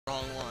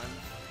wrong one.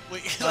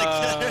 Wait, like,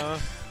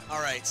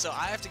 alright, so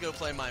I have to go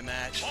play my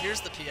match.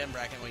 Here's the PM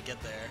bracket when we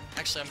get there.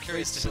 Actually, I'm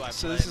curious to who I play.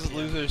 So this is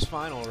losers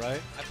final,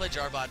 right? I play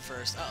Jarbot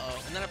first.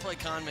 Uh-oh. And then I play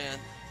Conman.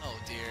 Oh,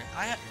 dear.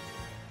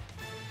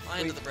 My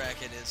end of the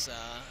bracket is,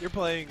 You're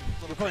playing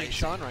crazy.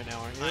 Sean right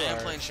now, aren't you? I am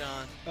playing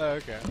Sean. Oh,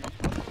 okay.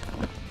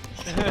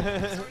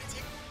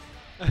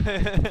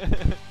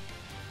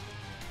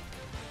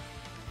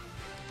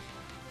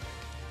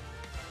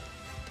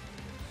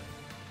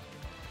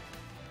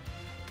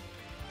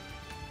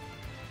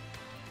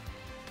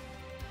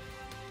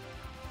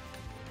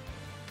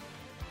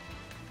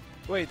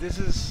 Wait, this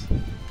is...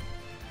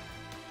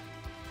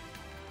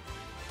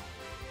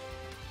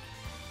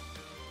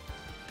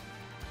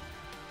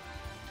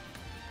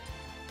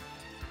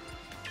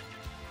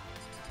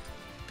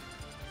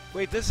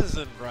 Wait, this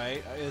isn't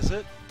right, is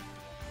it?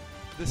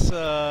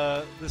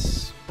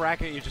 This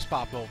bracket you just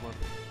popped open.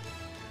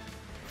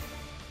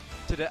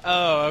 Today?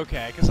 Oh,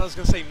 okay. Because I was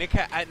gonna say Nick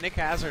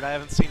Hazard. I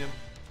haven't seen him.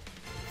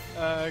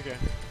 Okay.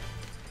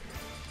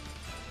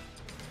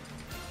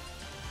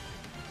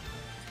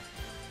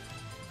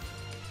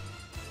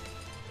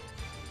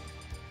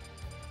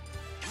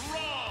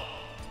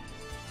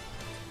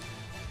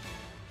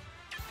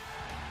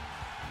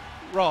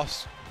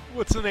 Ross,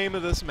 what's the name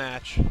of this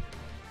match?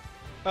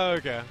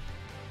 Okay.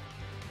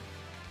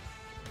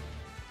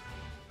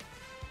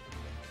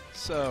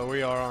 So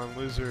we are on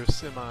loser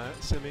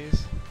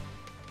semis.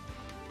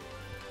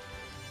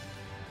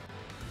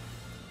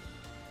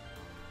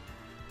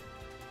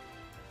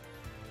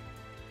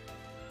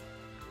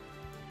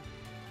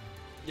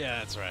 Yeah,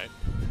 that's right.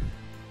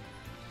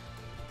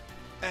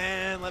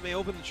 And let me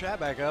open the chat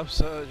back up,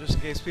 so just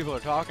in case people are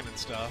talking and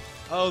stuff.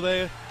 Oh,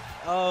 they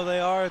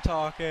are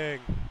talking.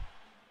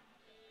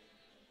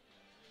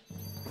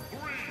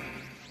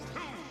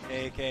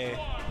 AK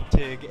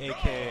Tig,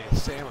 AK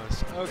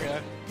Samus.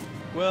 Okay.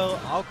 Well,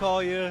 I'll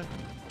call you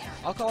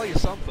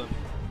something.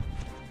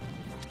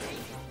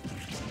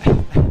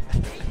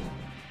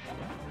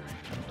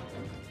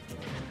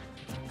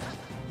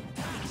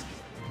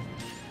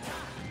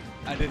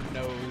 I didn't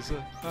know it was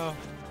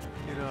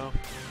you know.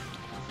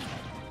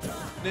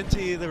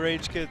 Ninty, the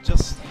Rage Kid,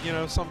 just, you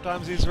know,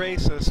 sometimes he's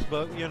racist,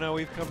 but, you know,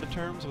 we've come to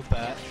terms with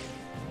that.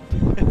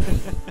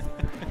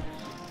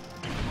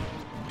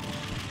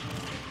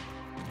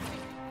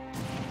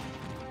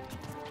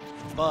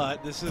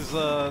 But this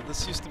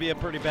used to be a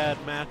pretty bad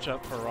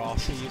matchup for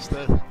Ross. He used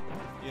to,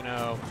 you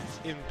know,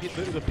 in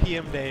the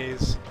PM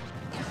days,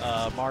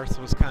 Marth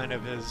was kind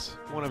of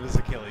one of his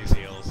Achilles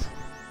heels.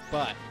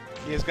 But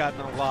he has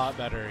gotten a lot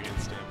better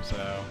against him,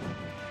 so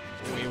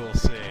we will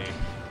see.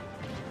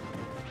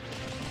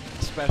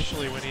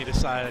 Especially when he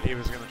decided he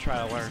was going to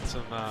try to learn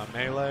some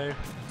melee.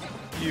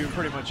 You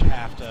pretty much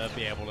have to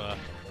be able to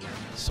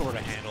sort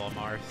of handle a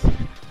Marth.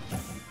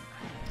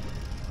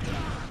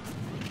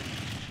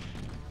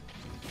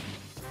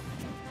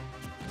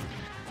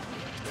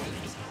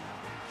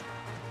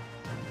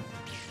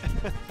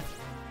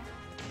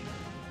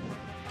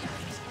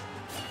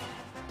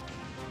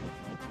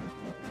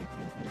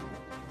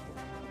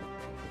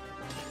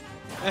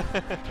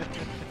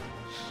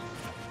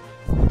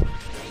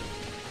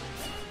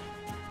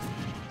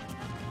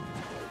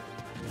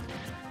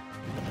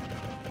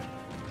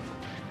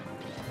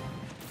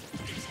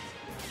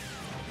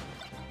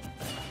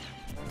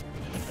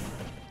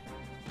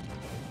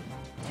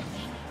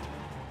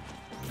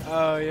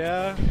 Oh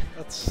yeah,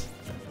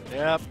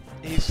 yep,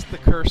 he's the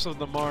curse of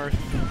the Marth.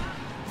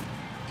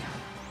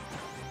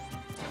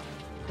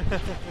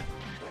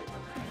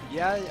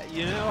 Yeah,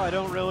 you know, I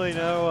don't really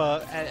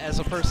know, as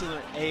a person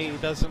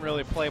that doesn't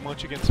really play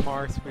much against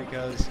Marth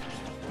because,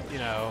 you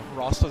know,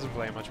 Ross doesn't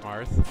play much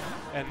Marth,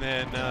 and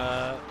then,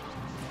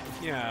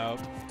 you know,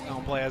 I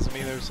don't play as him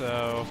either,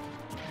 so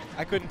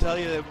I couldn't tell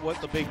you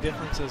what the big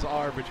differences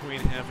are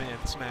between him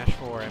and Smash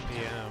 4 and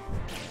PM.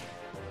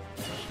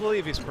 I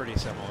believe he's pretty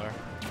similar.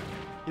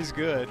 He's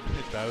good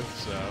in both,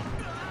 so.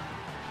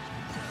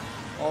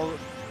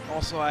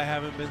 Also, I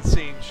haven't been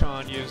seeing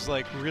Sean use,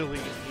 like, really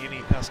any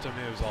custom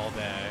moves all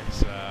day,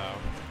 so.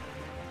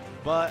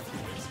 But,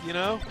 you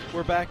know,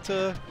 we're back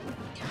to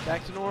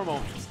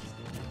normal.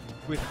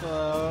 With,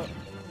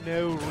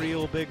 no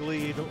real big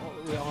lead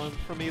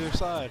from either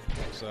side,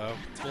 so,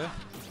 yeah.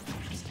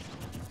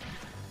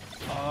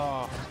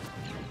 Oh.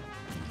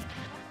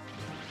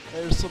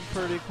 There's some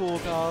pretty cool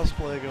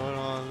cosplay going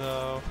on,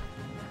 though.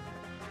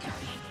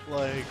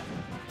 Like,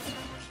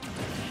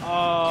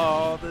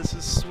 oh, this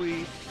is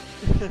sweet.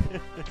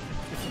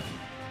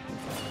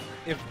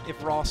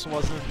 If Ross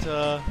wasn't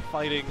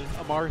fighting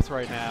a Marth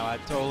right now,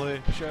 I'd totally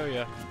show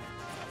you.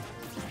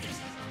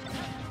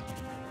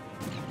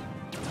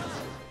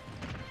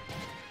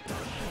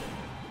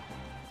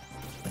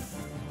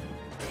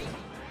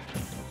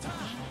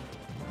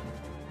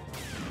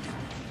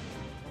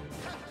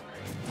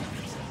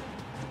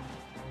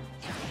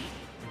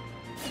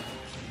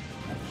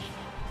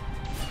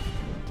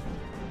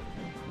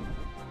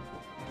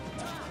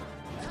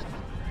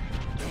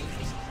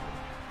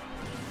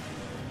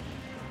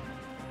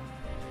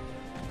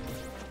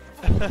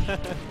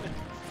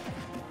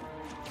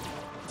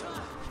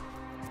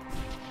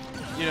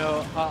 You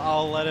know,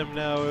 I'll let him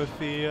know if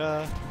he,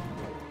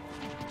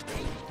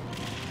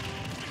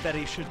 that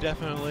he should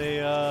definitely,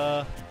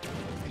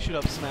 he should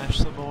up smash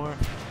some more.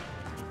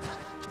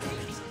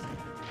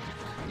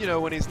 You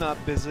know, when he's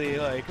not busy,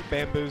 like,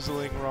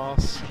 bamboozling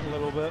Ross a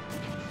little bit.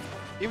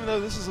 Even though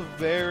this is a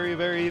very,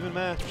 very even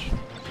match.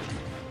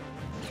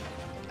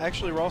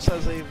 Actually, Ross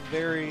has a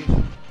very,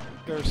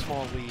 very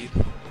small lead.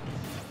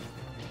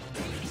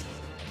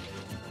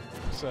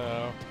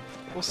 So,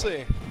 we'll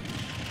see.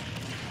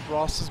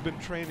 Ross has been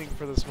training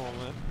for this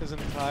moment his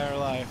entire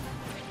life.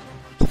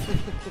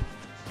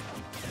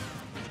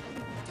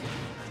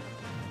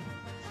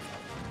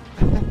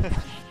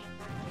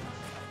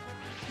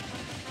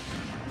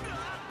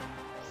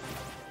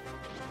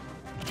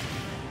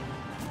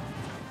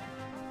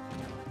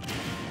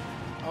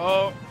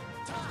 Oh!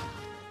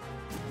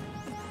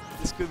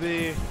 This could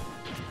be...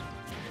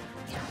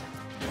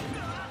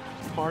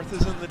 Marth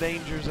is in the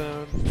danger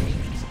zone.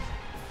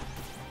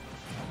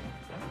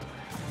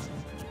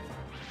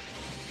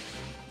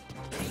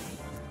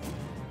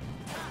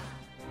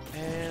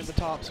 And the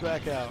top's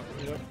back out.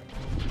 Yep.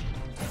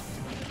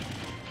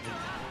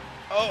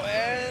 Oh,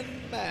 and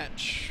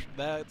match.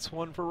 That's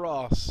one for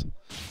Ross.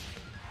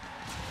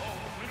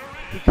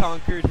 He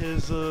conquered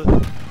his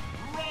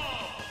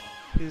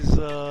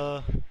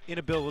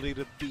inability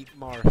to beat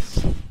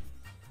Marth.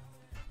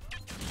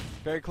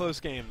 Very close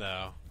game,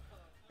 though.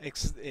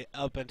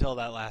 Up until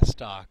that last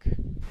stock.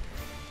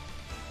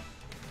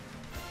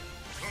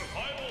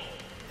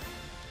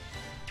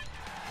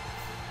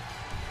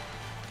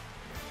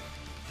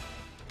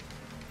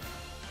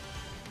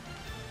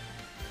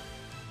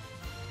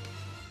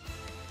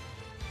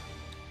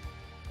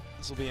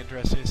 This will be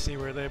interesting to see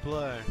where they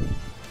play.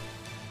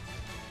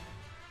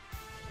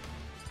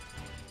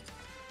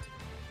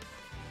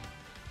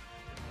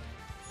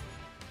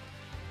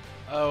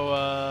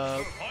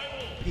 Oh,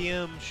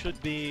 PM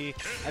should be...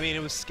 I mean, it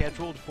was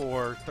scheduled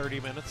for 30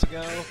 minutes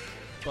ago,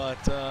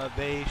 but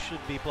they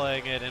should be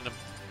playing it in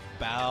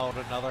about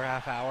another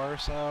half hour or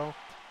so.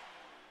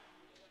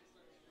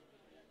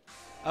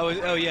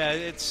 Oh yeah,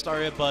 it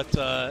started, but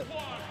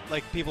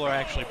like, people are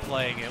actually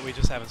playing it. We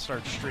just haven't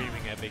started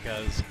streaming it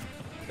because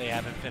they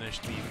haven't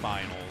finished the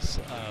finals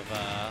of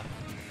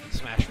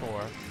Smash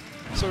 4.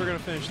 So we're gonna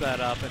finish that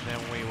up, and then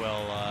we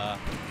will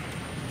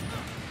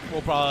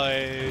we'll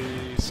probably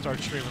start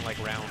streaming like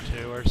round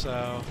 2 or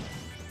so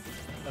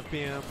of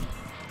PM.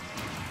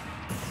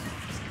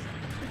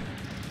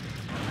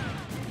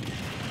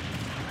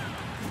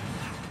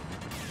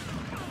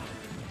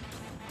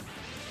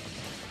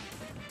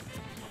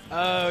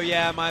 Oh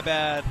yeah, my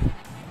bad.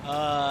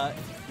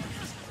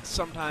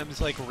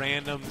 Sometimes like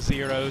random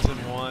 0s and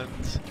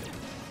 1s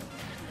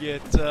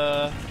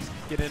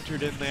get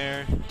entered in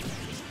there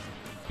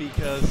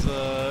because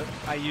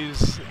I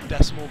use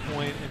decimal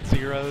point and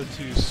 0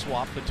 to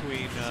swap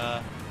between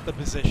the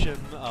position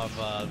of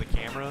the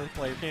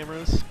player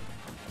cameras.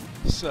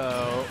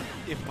 So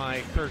if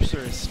my cursor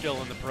is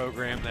still in the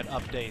program that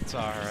updates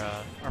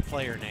our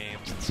player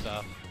names and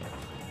stuff,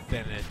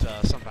 then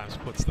it sometimes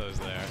puts those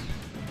there.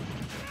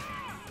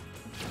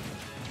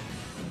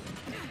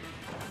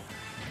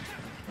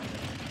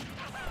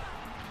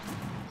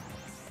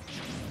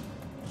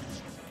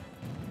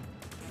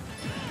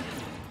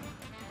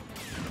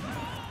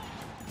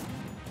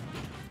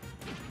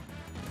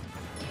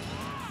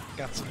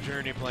 Got some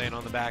Journey playing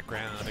on the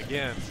background.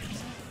 Again,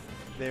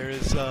 there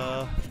is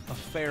a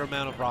fair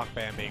amount of Rock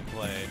Band being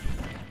played.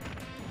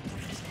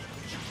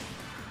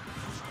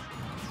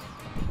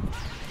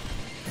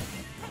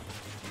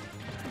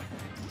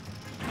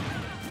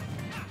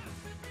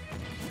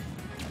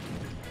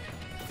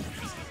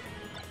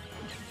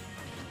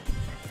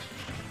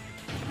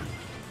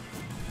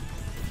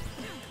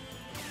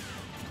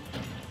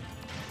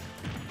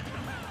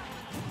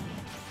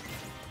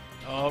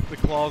 Oh, the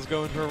claw's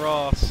going for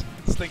Ross.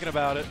 He's thinking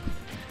about it.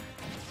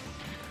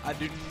 I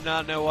do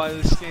not know why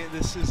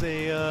this is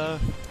a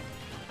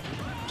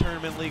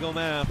tournament legal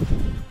map.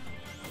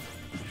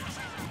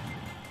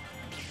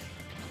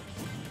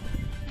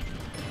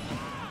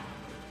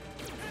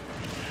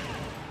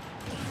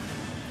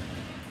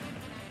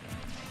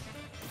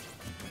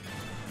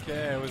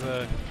 Okay, it was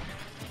a...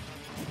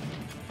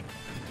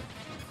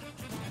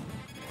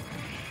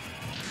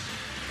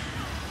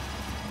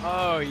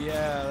 Oh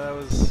yeah, that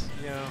was,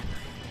 you know,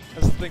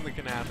 that's the thing that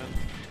can happen.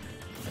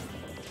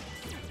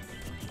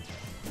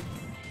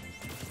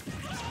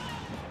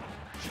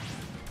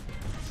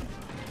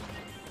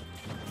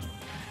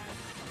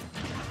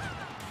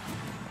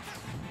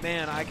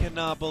 Man, I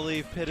cannot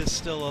believe Pitt is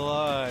still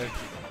alive.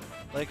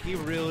 Like, he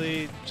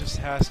really just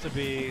has to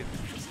be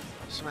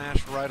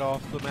smashed right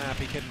off the map.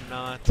 He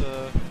cannot,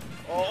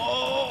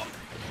 Oh!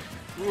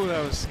 Ooh,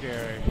 that was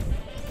scary.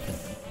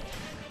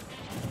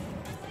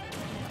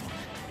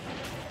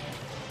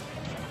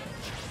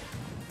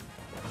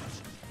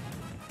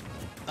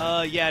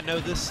 Yeah, no,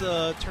 this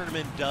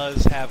tournament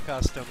does have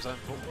customs,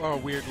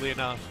 weirdly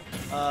enough.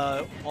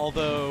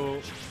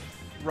 Although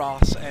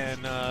Ross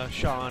and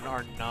Sean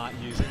are not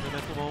using them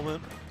at the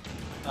moment.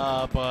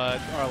 But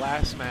our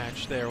last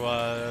match, there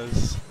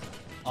was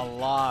a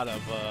lot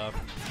of,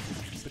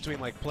 between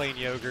like Plain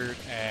Yogurt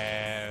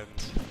and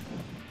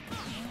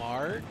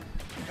Mark,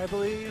 I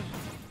believe,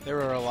 there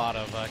were a lot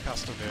of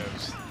custom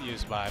moves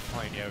used by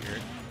Plain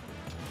Yogurt.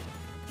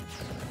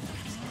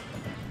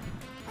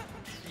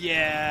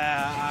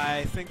 Yeah,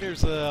 I think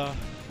there's a...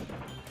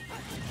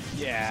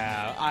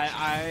 Yeah,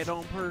 I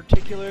don't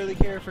particularly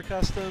care for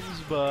customs,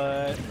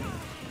 but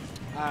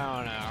I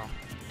don't know.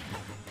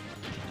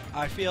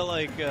 I feel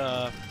like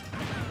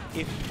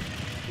if,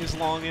 as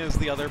long as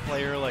the other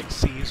player like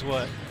sees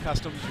what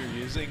customs you're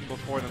using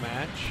before the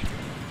match,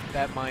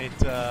 that might,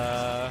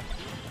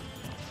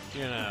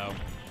 you know,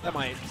 that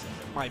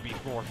might be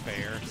more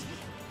fair.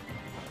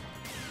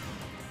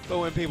 But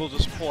when people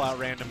just pull out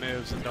random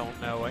moves and don't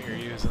know what you're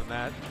using,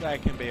 that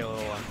can be a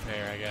little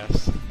unfair, I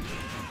guess.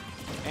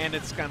 And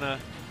it's kind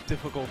of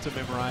difficult to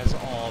memorize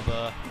all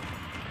the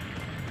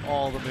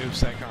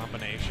moveset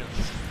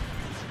combinations.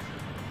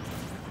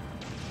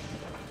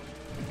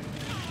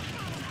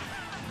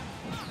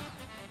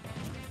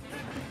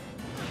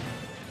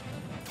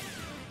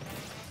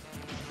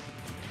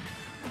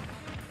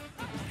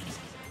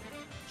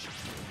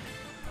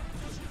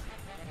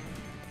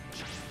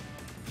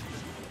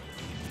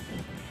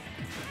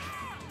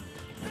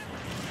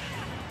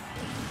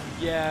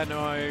 Yeah, no,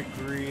 I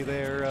agree.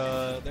 They're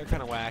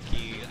kind of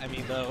wacky. I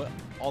mean,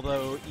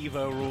 although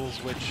Evo rules,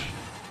 which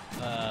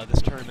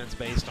this tournament's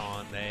based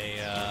on, they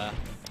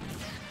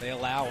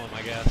allow them,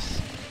 I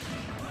guess.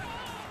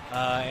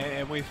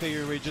 And we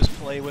figure we just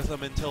play with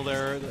them until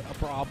they're a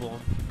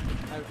problem,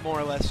 more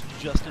or less,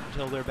 just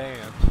until they're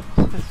banned.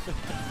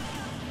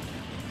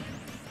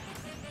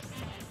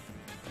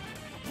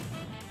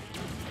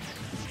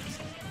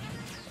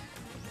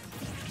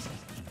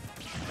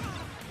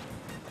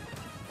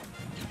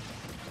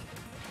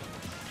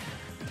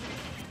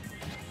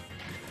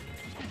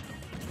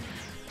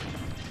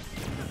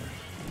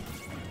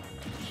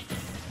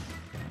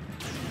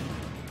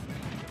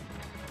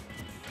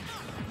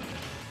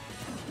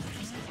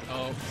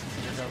 Oh,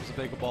 here comes a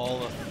big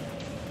ball,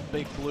 a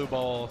big blue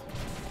ball.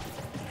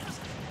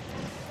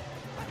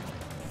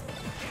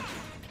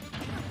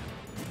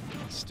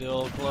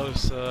 Still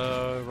close,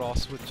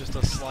 Ross with just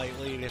a slight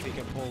lead. If he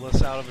can pull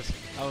this out of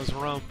his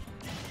rump,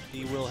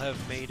 he will have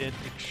made it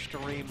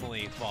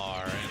extremely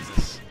far in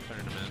this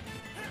tournament.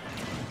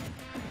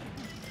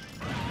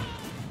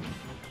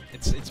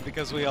 It's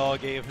because we all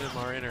gave him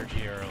our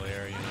energy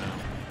earlier, you know.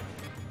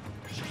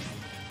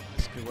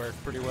 This could work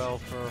pretty well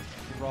for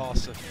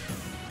Ross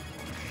if...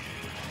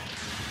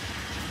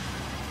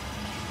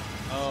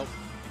 Oh,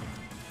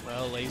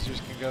 well,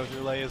 lasers can go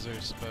through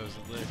lasers,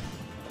 supposedly.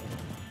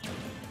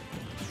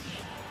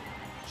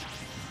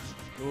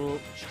 Ooh,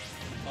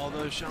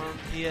 although Sean,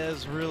 he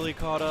has really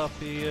caught up.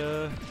 He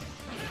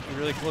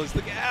really closed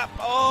the gap.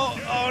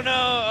 Oh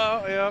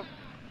no! Oh,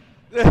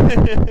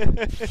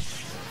 yep.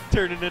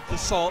 Turning it to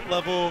salt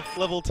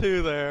level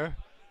 2 there.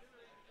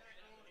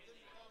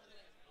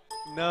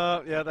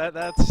 No, yeah,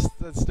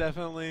 that's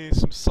definitely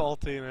some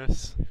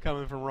saltiness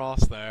coming from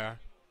Ross there.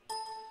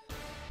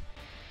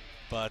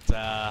 But,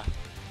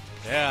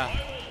 yeah,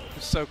 it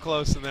was so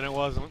close and then it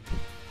wasn't.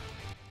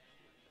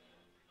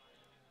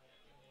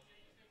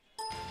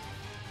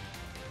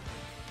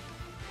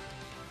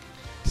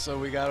 So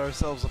we got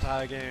ourselves a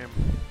tie game.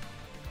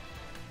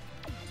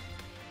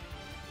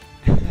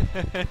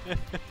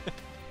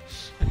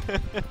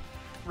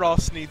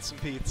 Ross needs some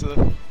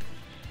pizza.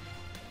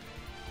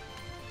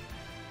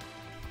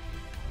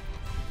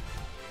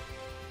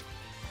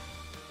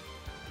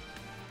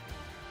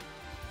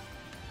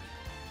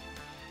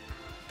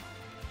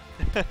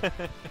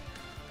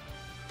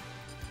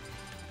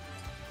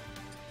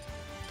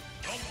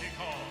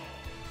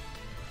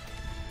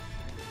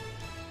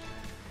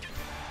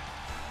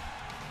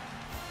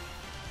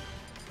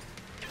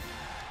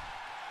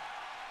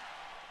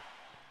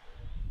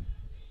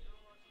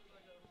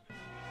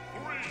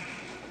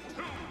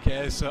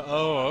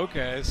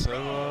 Okay,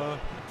 so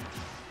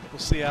we'll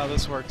see how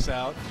this works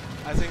out.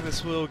 I think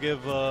this will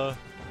give Ross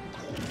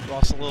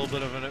a little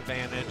bit of an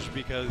advantage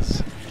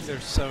because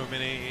there's so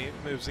many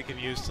moves he can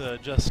use to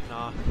just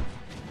knock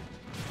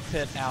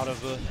Pit out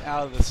of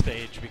the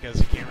stage because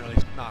he can't really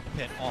knock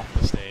Pit off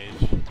the stage.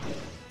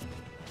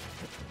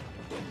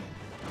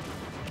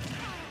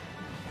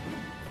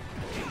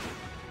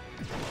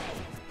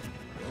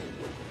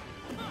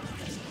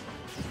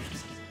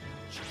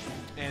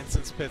 And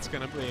since Pit's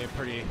going to be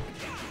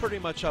pretty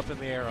much up in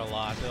the air a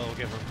lot, they'll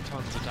give him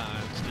tons of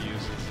times to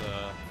use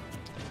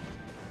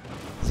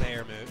his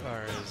air move,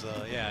 or his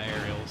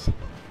aerials.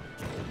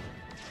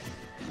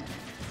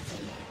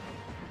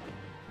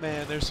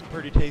 Man, there's some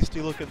pretty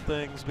tasty looking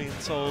things being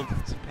sold.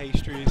 Some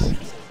pastries.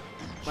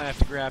 Might have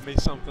to grab me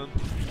something.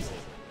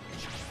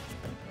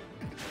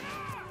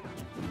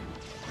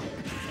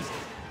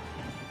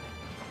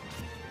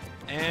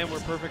 And we're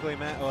perfectly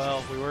matched.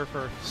 Well, we were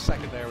for a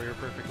second there. We were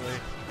perfectly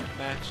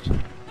matched.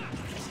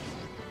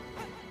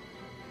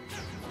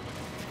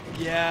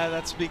 Yeah,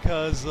 that's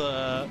because,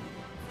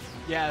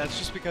 that's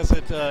just because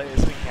it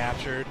isn't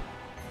captured.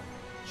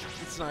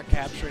 It's not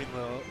capturing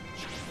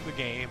the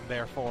game,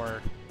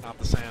 therefore not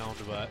the sound,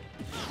 but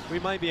we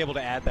might be able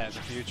to add that in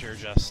the future,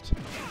 just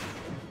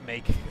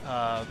make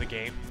the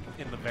game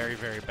in the very,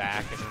 very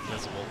back and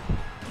invisible.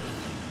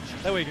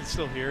 That way you can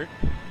still hear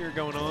it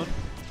going on.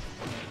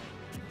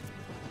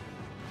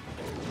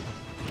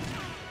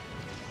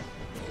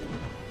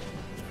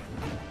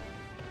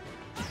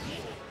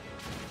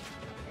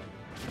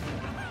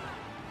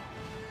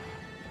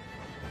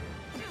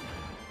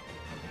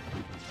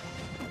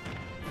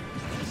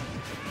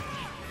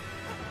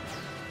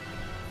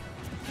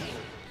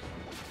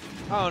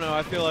 I don't know,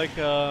 I feel like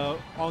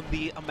on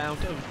the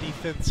amount of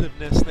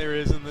defensiveness there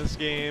is in this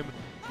game,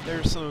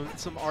 there's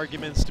some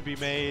arguments to be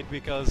made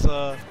because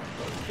I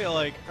feel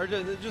like, or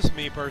just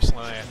me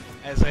personally,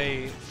 as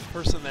a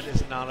person that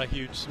is not a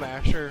huge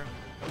smasher,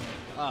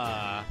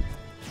 I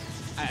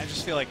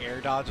just feel like air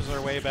dodges are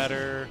way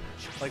better.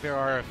 Like there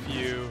are a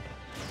few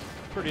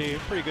pretty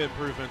good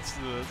improvements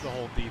to the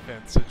whole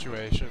defense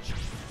situation.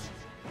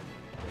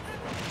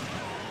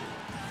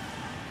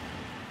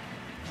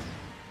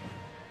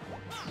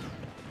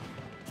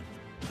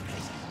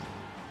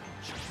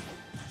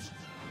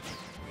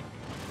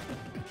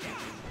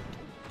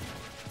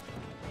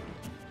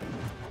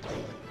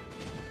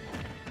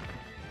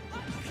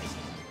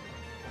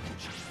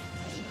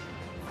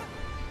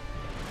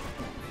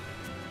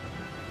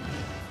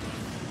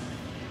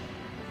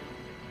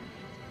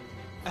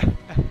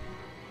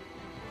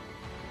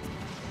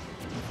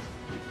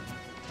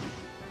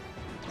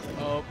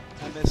 Oh,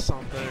 I missed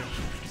something.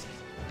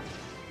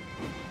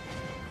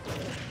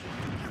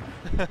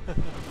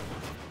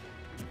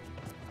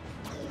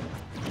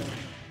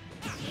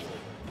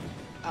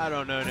 I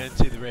don't know,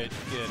 Nancy the Rage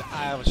Kid.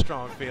 I have a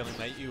strong feeling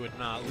that you would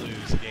not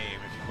lose a game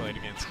if you played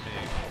against me.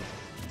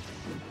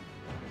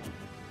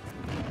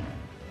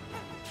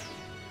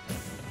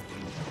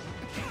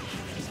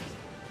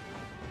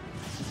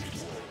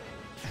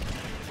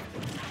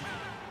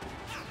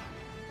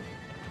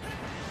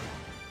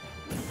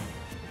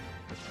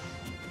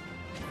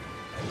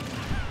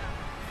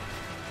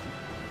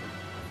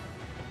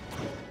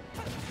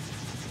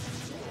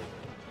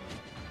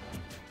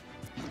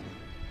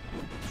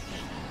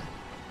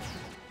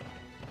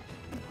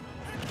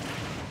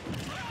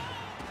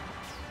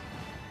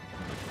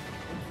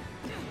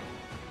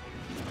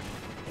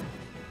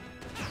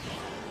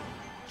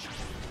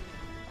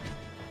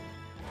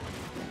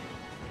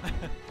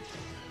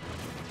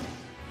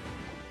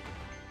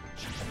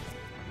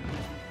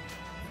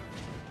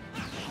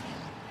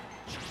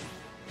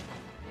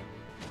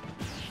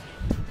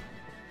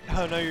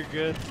 Oh no, you're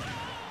good.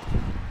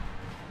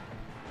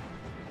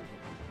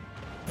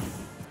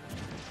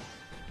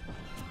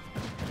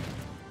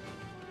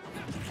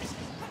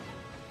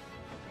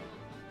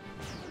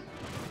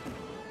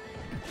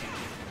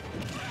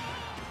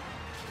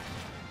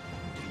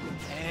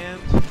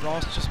 And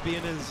Ross just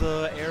being his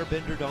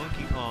airbender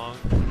Donkey Kong.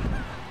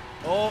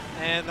 Oh,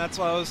 and that's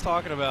what I was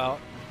talking about.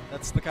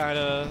 That's the kind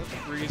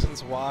of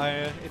reasons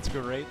why it's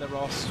great that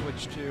Ross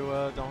switched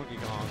to Donkey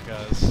Kong,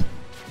 because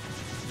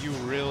you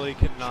really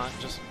cannot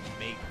just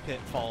make Pit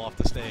fall off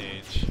the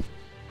stage.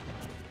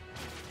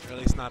 Or at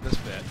least not this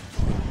Pit.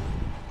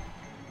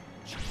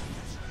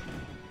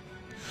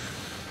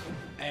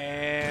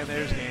 And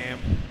there's game.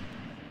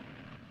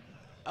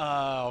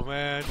 Oh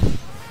man.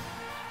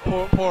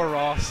 Poor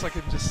Ross. You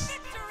can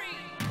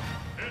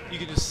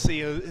just see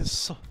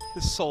his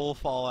soul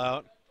fall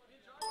out.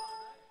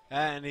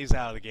 And he's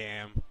out of the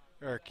game.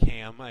 Or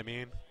cam, I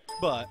mean.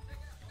 But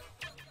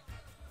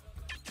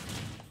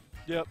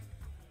yep.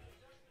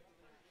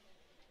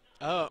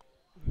 Oh,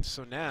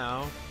 so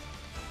now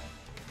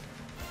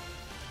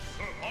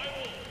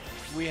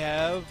we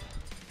have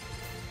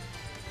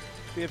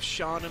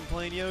Sean and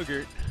Plain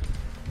Yogurt.